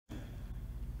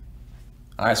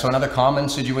All right, so another common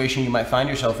situation you might find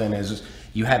yourself in is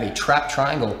you have a trapped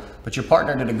triangle, but your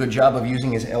partner did a good job of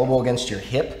using his elbow against your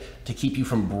hip to keep you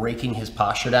from breaking his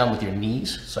posture down with your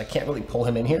knees. So I can't really pull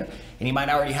him in here. And he might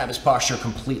already have his posture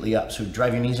completely up. So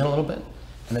drive your knees in a little bit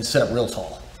and then sit up real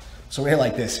tall. So we're here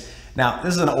like this. Now,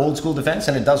 this is an old school defense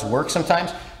and it does work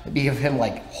sometimes. Maybe of him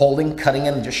like holding, cutting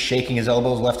in, and just shaking his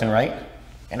elbows left and right.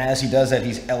 And as he does that,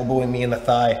 he's elbowing me in the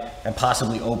thigh and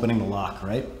possibly opening the lock,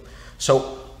 right?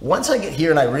 So once I get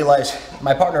here and I realize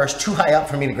my partner is too high up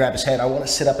for me to grab his head, I want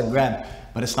to sit up and grab,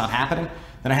 but it's not happening,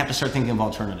 then I have to start thinking of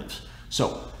alternatives.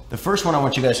 So the first one I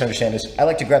want you guys to understand is I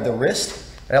like to grab the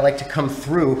wrist and I like to come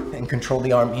through and control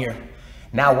the arm here.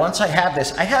 Now, once I have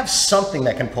this, I have something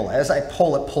that can pull. As I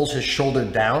pull, it pulls his shoulder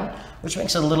down, which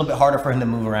makes it a little bit harder for him to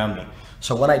move around me.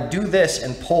 So when I do this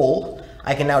and pull,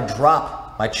 I can now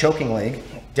drop my choking leg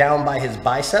down by his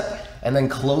bicep and then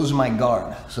close my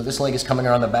guard. So this leg is coming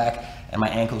around the back and my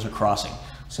ankles are crossing.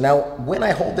 So now when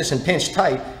I hold this and pinch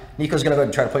tight, Nico's gonna go ahead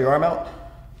and try to pull your arm out.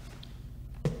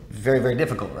 Very, very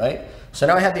difficult, right? So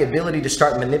now I have the ability to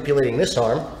start manipulating this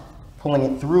arm, pulling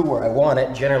it through where I want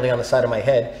it, generally on the side of my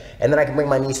head, and then I can bring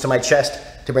my knees to my chest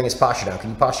to bring his posture down.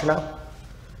 Can you posture now?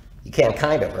 You can,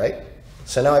 kind of, right?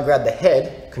 So now I grab the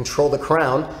head, control the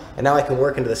crown, and now I can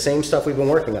work into the same stuff we've been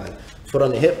working on. Foot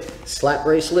on the hip, slap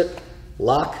bracelet,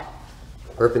 lock,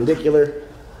 perpendicular,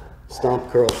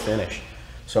 stomp, curl, finish.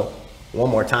 So one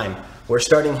more time. We're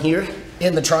starting here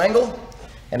in the triangle.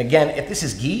 And again, if this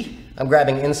is gi, I'm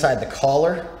grabbing inside the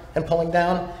collar and pulling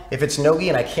down. If it's no gi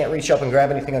and I can't reach up and grab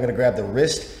anything, I'm gonna grab the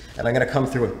wrist and I'm gonna come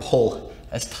through and pull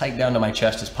as tight down to my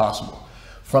chest as possible.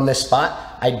 From this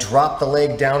spot, I drop the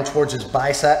leg down towards his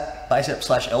bicep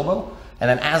slash elbow. And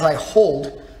then as I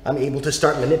hold, I'm able to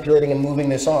start manipulating and moving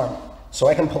this arm. So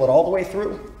I can pull it all the way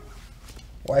through,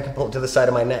 or I can pull it to the side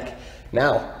of my neck.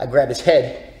 Now, I grab his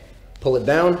head, pull it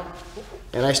down,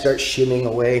 and I start shimming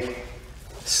away,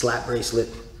 slap bracelet,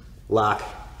 lock,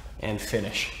 and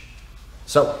finish.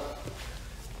 So,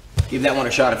 give that one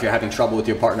a shot if you're having trouble with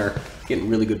your partner getting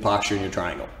really good posture in your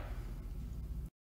triangle.